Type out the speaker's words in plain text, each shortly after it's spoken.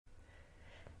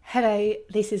Hello,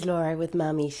 this is Laura with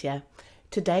Mailmeteor.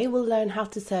 Today we'll learn how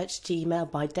to search Gmail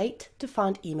by date to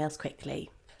find emails quickly.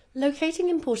 Locating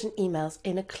important emails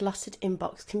in a cluttered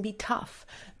inbox can be tough,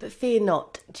 but fear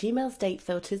not, Gmail's date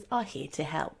filters are here to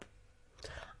help.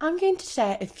 I'm going to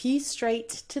share a few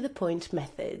straight to the point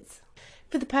methods.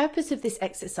 For the purpose of this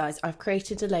exercise, I've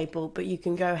created a label, but you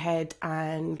can go ahead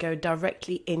and go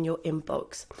directly in your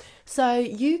inbox. So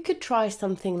you could try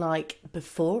something like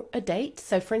before a date.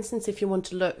 So for instance, if you want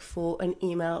to look for an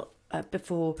email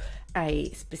before a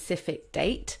specific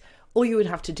date, all you would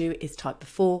have to do is type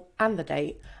before and the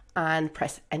date and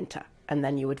press enter, and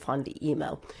then you would find the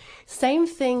email. Same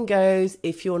thing goes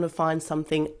if you want to find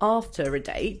something after a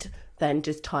date, then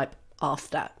just type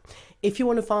after. If you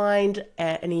want to find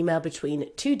an email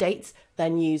between two dates,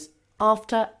 then use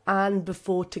after and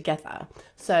before together.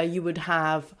 So you would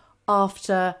have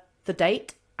after the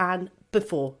date and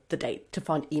before the date to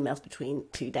find emails between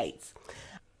two dates.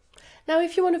 Now,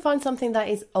 if you want to find something that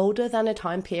is older than a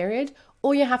time period,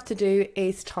 all you have to do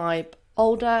is type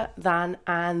older than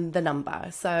and the number.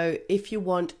 So if you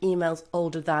want emails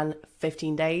older than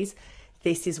 15 days,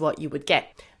 this is what you would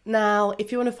get. Now,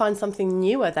 if you want to find something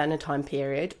newer than a time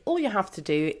period, all you have to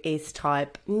do is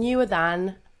type newer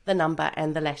than the number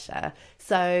and the letter.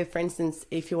 So for instance,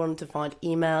 if you want to find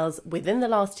emails within the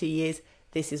last 2 years,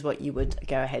 this is what you would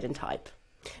go ahead and type.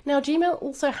 Now, Gmail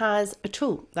also has a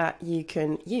tool that you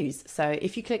can use. So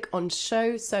if you click on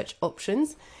Show Search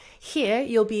Options, here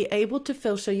you'll be able to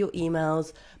filter your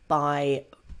emails by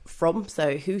from,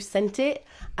 so who sent it,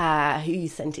 who you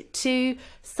sent it to,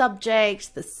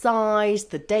 subject, the size,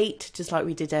 the date, just like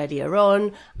we did earlier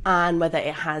on, and whether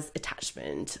it has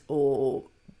attachment or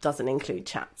doesn't include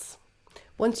chats.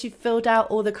 Once you've filled out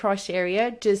all the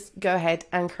criteria, just go ahead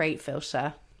and create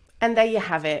filter. And there you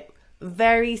have it.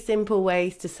 Very simple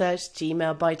ways to search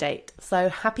Gmail by date. So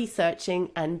happy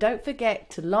searching, and don't forget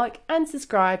to like and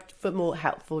subscribe for more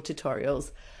helpful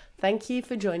tutorials. Thank you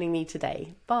for joining me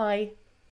today. Bye.